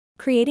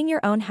Creating your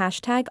own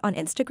hashtag on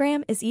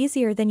Instagram is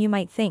easier than you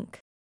might think.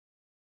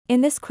 In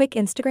this quick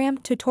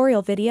Instagram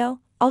tutorial video,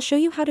 I'll show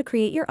you how to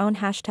create your own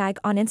hashtag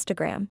on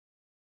Instagram.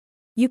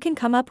 You can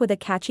come up with a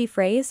catchy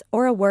phrase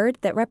or a word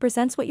that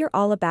represents what you're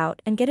all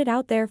about and get it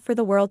out there for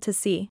the world to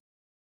see.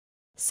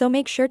 So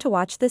make sure to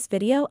watch this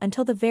video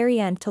until the very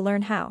end to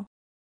learn how.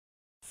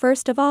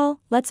 First of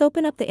all, let's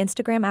open up the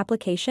Instagram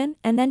application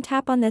and then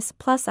tap on this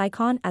plus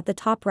icon at the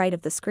top right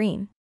of the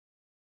screen.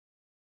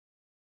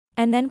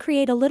 And then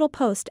create a little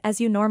post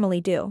as you normally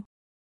do.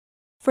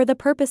 For the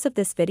purpose of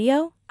this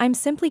video, I'm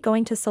simply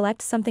going to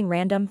select something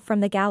random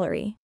from the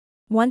gallery.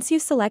 Once you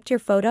select your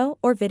photo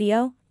or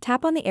video,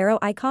 tap on the arrow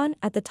icon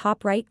at the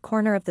top right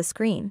corner of the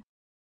screen.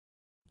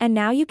 And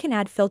now you can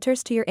add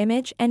filters to your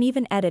image and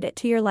even edit it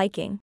to your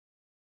liking.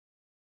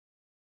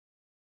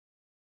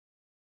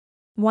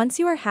 Once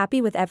you are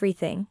happy with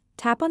everything,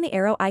 tap on the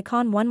arrow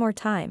icon one more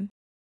time.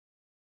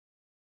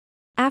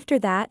 After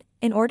that,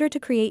 in order to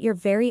create your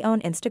very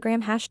own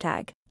Instagram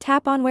hashtag,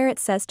 tap on where it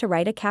says to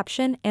write a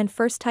caption and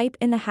first type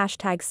in the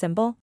hashtag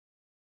symbol.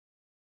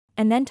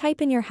 And then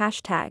type in your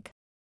hashtag.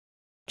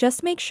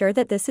 Just make sure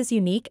that this is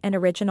unique and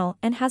original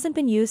and hasn't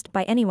been used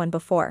by anyone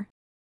before.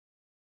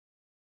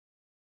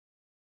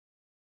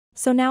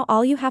 So now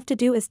all you have to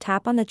do is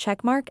tap on the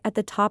checkmark at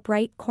the top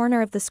right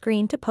corner of the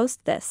screen to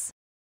post this.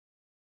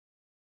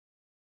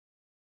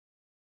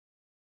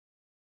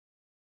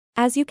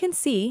 As you can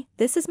see,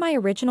 this is my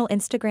original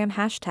Instagram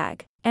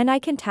hashtag, and I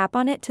can tap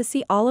on it to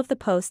see all of the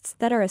posts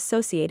that are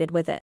associated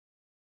with it.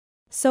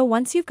 So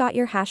once you've got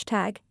your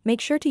hashtag,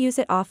 make sure to use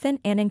it often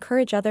and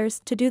encourage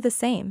others to do the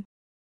same.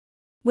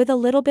 With a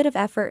little bit of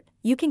effort,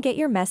 you can get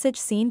your message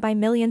seen by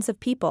millions of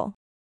people.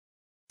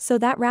 So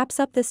that wraps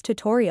up this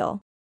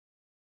tutorial.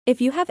 If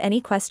you have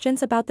any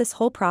questions about this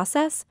whole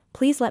process,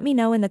 please let me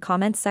know in the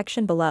comments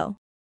section below.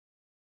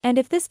 And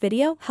if this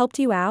video helped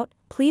you out,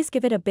 please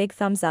give it a big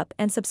thumbs up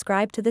and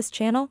subscribe to this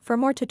channel for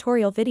more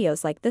tutorial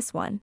videos like this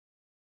one.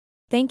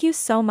 Thank you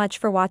so much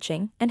for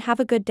watching and have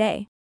a good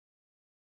day.